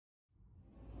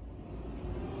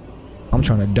I'm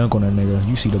trying to dunk on that nigga.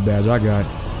 You see the badge I got.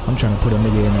 I'm trying to put a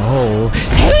nigga in the hole.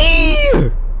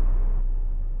 Hey!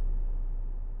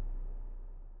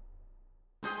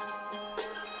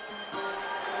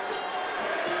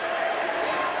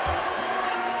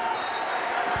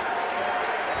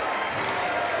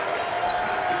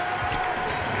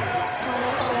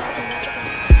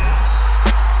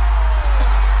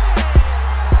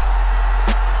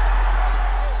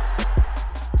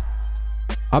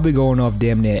 I've been going off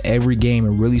damn near every game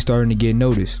and really starting to get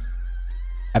noticed.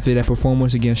 After that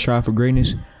performance against Strive for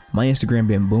Greatness, my Instagram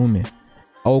been booming.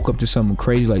 I woke up to something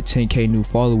crazy like 10K new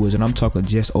followers, and I'm talking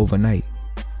just overnight.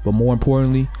 But more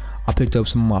importantly, I picked up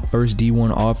some of my first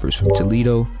D1 offers from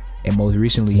Toledo and most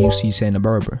recently UC Santa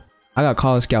Barbara. I got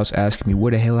college scouts asking me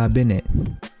where the hell I've been at.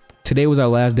 Today was our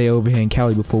last day over here in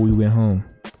Cali before we went home.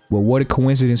 Well, what a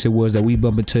coincidence it was that we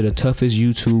bumped into the toughest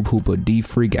YouTube hooper, D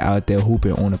Friga, out there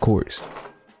hooping on the courts.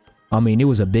 I mean, it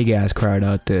was a big ass crowd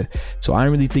out there, so I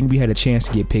didn't really think we had a chance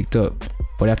to get picked up.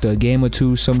 But after a game or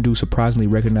two, some dude surprisingly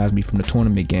recognized me from the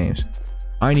tournament games.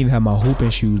 I didn't even have my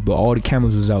hooping shoes, but all the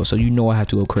cameras was out, so you know I had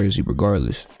to go crazy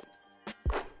regardless.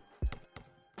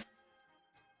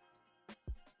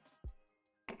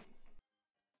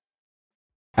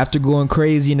 After going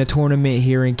crazy in the tournament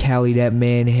here in Cali, that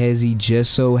man Hezzy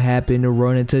just so happened to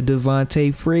run into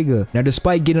Devontae Friga. Now,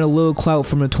 despite getting a little clout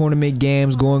from the tournament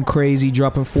games, going crazy,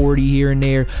 dropping 40 here and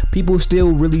there, people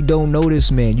still really don't know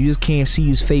this man. You just can't see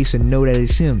his face and know that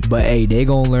it's him. But hey, they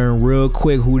gonna learn real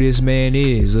quick who this man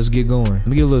is. Let's get going. Let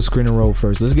me get a little screen and roll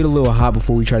first. Let's get a little hop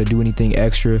before we try to do anything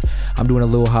extra. I'm doing a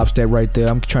little hop step right there.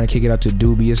 I'm trying to kick it out to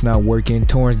Doobie. It's not working.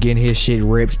 Torrance getting his shit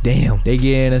ripped. Damn. They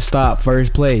getting a stop.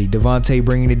 First play. Devontae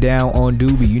bringing it down on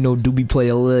Doobie. You know Doobie play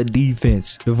a little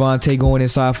defense. Devontae going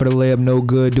inside for the layup, no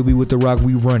good. Doobie with the rock,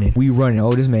 we running.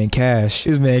 Oh, this man Cash.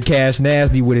 This man Cash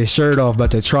nasty with his shirt off,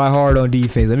 about to try hard on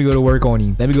defense. Let me go to work on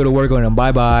him.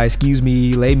 Bye-bye. Excuse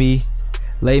me. Lay me.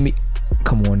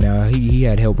 Come on now. He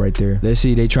had help right there. Let's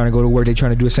see. They trying to go to work. They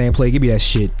trying to do the same play. Give me that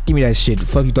shit.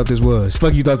 Fuck you thought this was.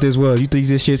 You think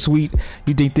this shit sweet?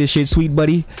 You think this shit sweet,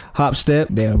 buddy? Hop step.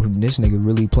 Damn, this nigga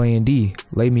really playing D.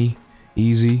 Lay me.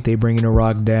 Easy. They bringing the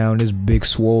rock down. This big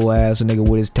swole ass nigga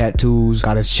with his tattoos,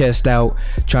 got his chest out,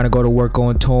 trying to go to work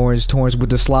on Torrance. Torrance with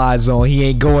the slides on. He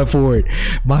ain't going for it.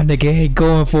 My nigga ain't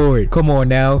going for it. Come on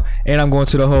now. And I'm going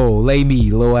to the hole. Lay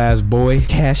me, little ass boy.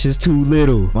 Cash is too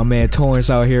little. My man Torrance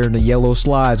out here in the yellow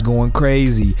slides going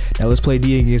crazy. Now let's play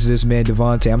D against this man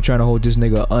Devontae. I'm trying to hold this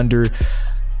nigga under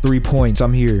 3 points.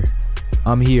 I'm here.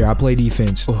 I play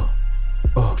defense.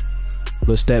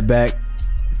 Let's step back.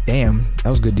 Damn, that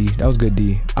was good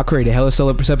D. I created hella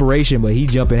separation, but he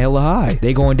jumping hella high.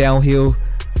 They going downhill.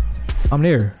 I'm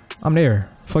there.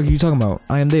 Fuck are you talking about?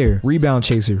 I am there. Rebound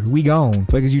chaser. We gone.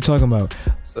 Fuck is you talking about?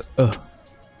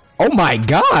 Oh my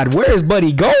God, where is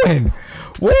buddy going?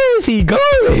 Where is he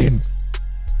going?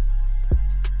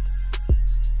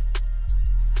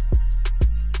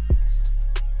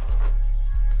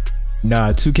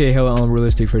 Nah, 2K hella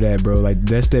unrealistic for that, bro. Like,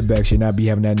 that step back should not be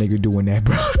having that nigga doing that,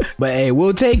 bro. But hey,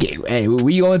 we'll take it. Hey,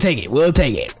 we gonna take it. We'll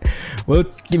take it. Well,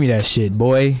 give me that shit,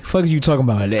 boy. Fuck is you talking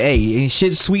about? Hey, ain't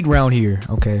shit sweet round here.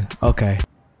 Okay.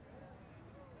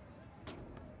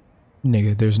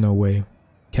 Nigga, there's no way.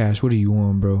 Cash, what are you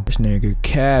on, bro? This nigga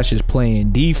Cash is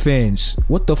playing defense.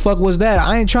 What the fuck was that?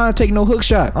 I ain't trying to take no hook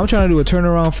shot. I'm trying to do a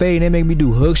turnaround fade and they make me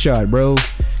do hook shot, bro.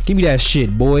 Give me that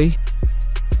shit, boy.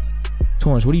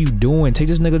 Torrance, what are you doing? Take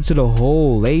this nigga to the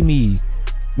hole. Lay me.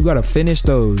 You gotta finish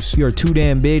those. You are too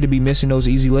damn big to be missing those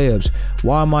easy layups.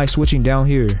 Why am I switching down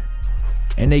here?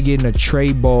 And they getting a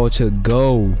tray ball to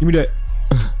go. Give me that.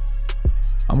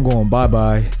 I'm going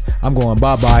bye-bye.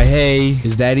 Hey,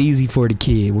 it's that easy for the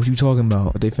kid. What you talking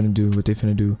about? What they finna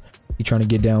do? He trying to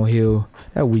get downhill.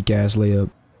 That weak ass layup.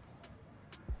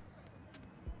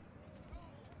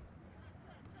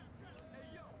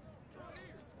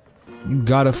 You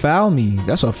gotta foul me.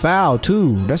 That's a foul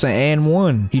too. That's an and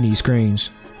one. He needs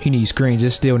screens.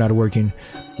 It's still not working.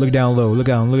 Look down low. Look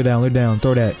down.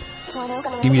 Throw that.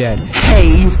 Give me that.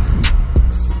 Hey!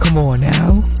 Come on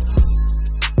now.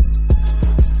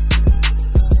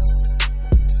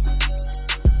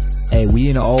 Hey, we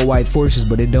in the all white forces,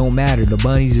 but it don't matter. The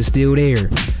bunnies is still there.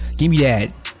 Give me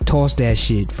that. Toss that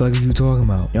shit. Fuck are you talking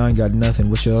about? Y'all ain't got nothing.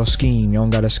 What's y'all scheme? Y'all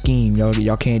don't got a scheme.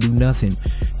 Y'all can't do nothing.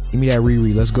 Give me that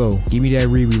Riri. Let's go.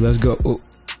 Let's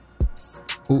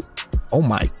go. Oh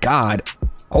my God.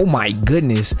 Oh my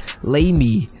goodness. Lay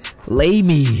me.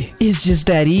 It's just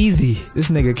that easy. This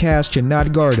nigga Cash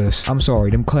cannot guard us. I'm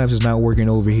sorry. Them clamps is not working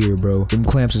over here, bro. Them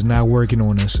clamps is not working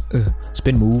on us.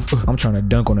 Spin move. I'm trying to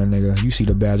dunk on that nigga. You see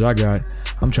the badge I got.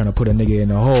 I'm trying to put a nigga in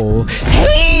the hole.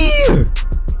 Hey!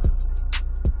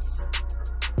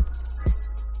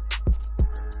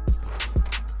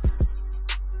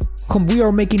 Come, we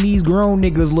are making these grown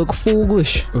niggas look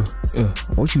foolish.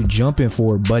 What you jumping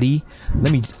for, buddy?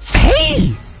 Let me.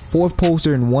 Hey! 4th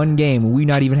poster in 1 game. We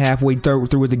not even halfway through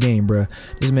with the game, bruh.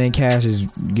 This man Cash is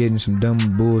getting some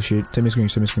dumb bullshit. Send me screen.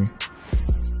 Send me screen.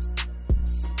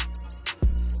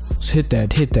 Let's hit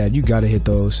that. You gotta hit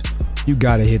those. You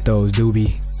gotta hit those,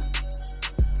 doobie.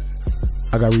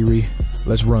 I got Riri.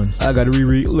 Let's run. I got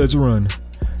Riri. Let's run.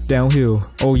 Downhill.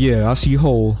 Oh yeah, I see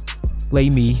hole. Lay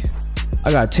me.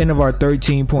 I got 10 of our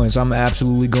 13 points. I'm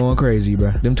absolutely going crazy,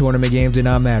 bro. Them tournament games did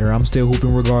not matter. I'm still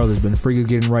hooping regardless, but Friga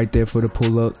getting right there for the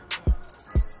pull up.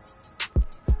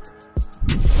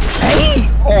 Hey!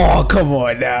 Oh, come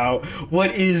on now.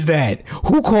 What is that?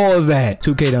 Who calls that?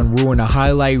 2K done ruined a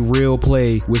highlight reel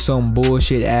play with some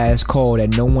bullshit ass call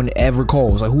that no one ever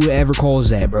calls. Like, who ever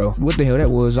calls that, bro? What the hell that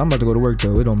was? I'm about to go to work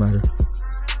though. It don't matter.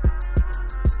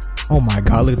 Oh my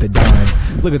god, look at the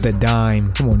dime. Look at the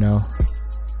dime. Come on now.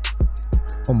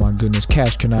 Oh my goodness,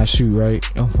 Cash cannot shoot, right?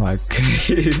 Oh my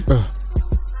goodness.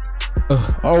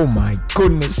 Oh my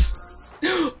goodness.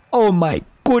 Oh my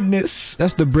goodness.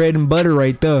 That's the bread and butter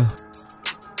right there.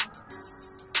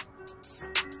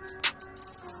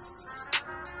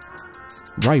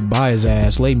 Right by his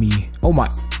ass, lay me. Oh my.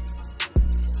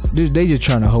 They just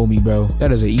trying to hold me, bro.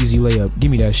 That is an easy layup.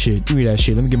 Give me that shit. Give me that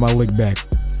shit. Let me get my lick back.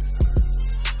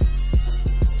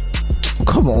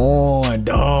 Come on,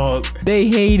 dog. They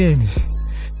hating.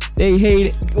 They hate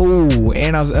it. Oh,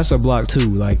 and that's a block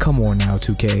too. Like, come on now,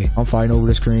 2K. I'm fighting over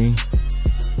the screen.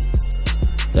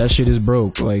 That shit is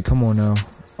broke. Like, come on now.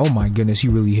 Oh my goodness, he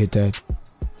really hit that.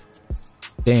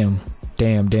 Damn. We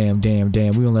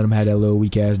gonna let him have that little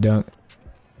weak ass dunk.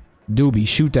 Doobie,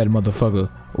 shoot that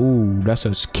motherfucker. Ooh, that's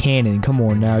a cannon. Come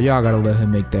on now. Y'all gotta let him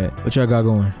make that. What y'all got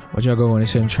going? What y'all going? They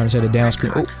said trying to set a down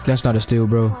screen. Oh, that's not a steal,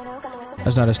 bro.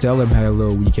 That's not a steal. Let him have that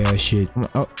little weak ass shit.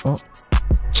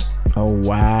 Oh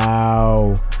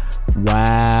wow.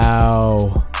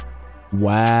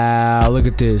 Look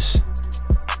at this.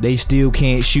 They still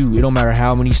can't shoot. It don't matter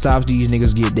how many stops these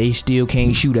niggas get. They still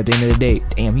can't shoot at the end of the day.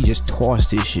 Damn, he just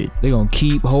tossed this shit. They gonna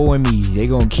keep holding me.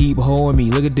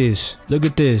 Look at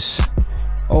this.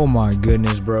 Oh my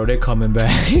goodness, bro. They're coming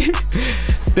back.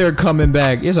 They're coming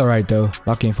back. It's alright though.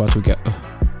 Lock in fast.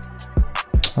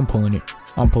 I'm pulling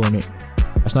it.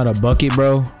 That's not a bucket,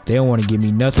 bro. They don't want to give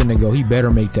me nothing to go. He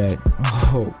better make that.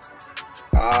 Oh.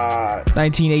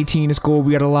 19-18 to score.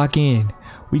 We gotta lock in.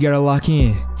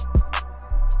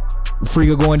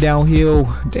 Friga going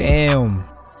downhill. Damn.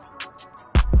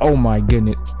 Oh my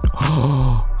goodness.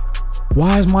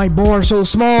 Why is my bar so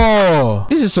small?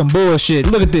 This is some bullshit.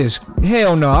 Look at this.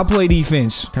 Hell no. I play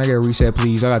defense. Can I get a reset,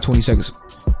 please? I got 20 seconds.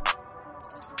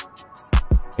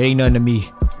 It ain't nothing to me.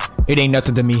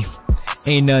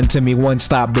 Ain't nothing to me. One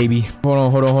stop, baby.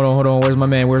 Hold on. Where's my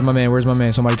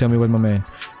man? Somebody tell me where's my man.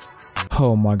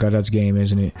 Oh my god, that's game,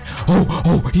 isn't it?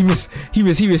 Oh, he missed.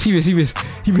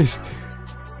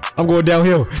 I'm going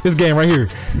downhill. This game right here.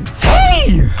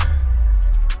 Hey!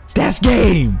 That's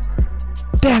game.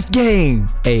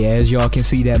 Hey, as y'all can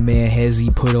see, that man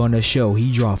Hezzy put on a show.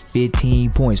 He dropped 15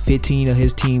 points. 15 of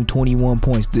his team, 21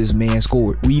 points this man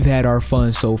scored. We've had our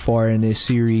fun so far in this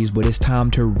series, but it's time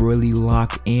to really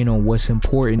lock in on what's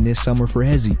important this summer for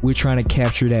Hezzy. We're trying to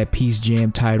capture that Peace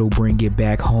Jam title, bring it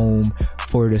back home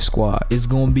for the squad. It's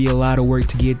gonna be a lot of work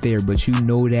to get there, but you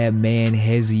know that man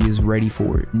Hezzy is ready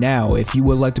for it. Now, if you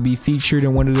would like to be featured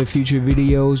in one of the future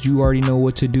videos, you already know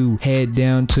what to do. Head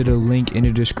down to the link in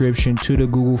the description to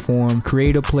the Google form,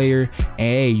 create a player, and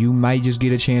hey, you might just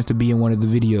get a chance to be in one of the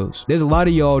videos. There's a lot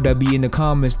of y'all that be in the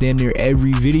comments damn near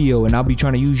every video, and I'll be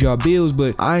trying to use y'all builds,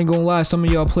 but I ain't gonna lie, some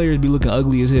of y'all players be looking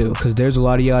ugly as hell, because there's a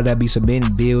lot of y'all that be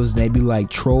submitting builds and they be like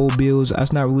troll builds.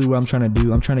 That's not really what I'm trying to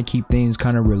do. I'm trying to keep things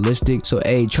kind of realistic. So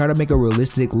hey, try to make a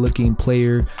realistic looking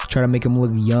player, try to make him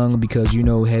look young, because you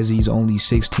know Hezzy's only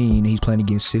 16 and he's playing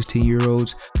against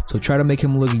 16-year-olds. So try to make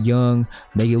him look young,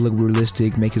 make it look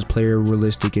realistic, make his player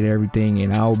realistic and everything,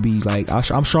 and I'll be like,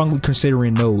 I'm strongly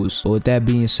considering those. So with that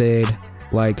being said,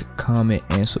 like, comment,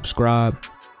 and subscribe.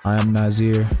 I am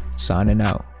Nasiere, signing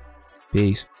out.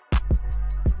 Peace.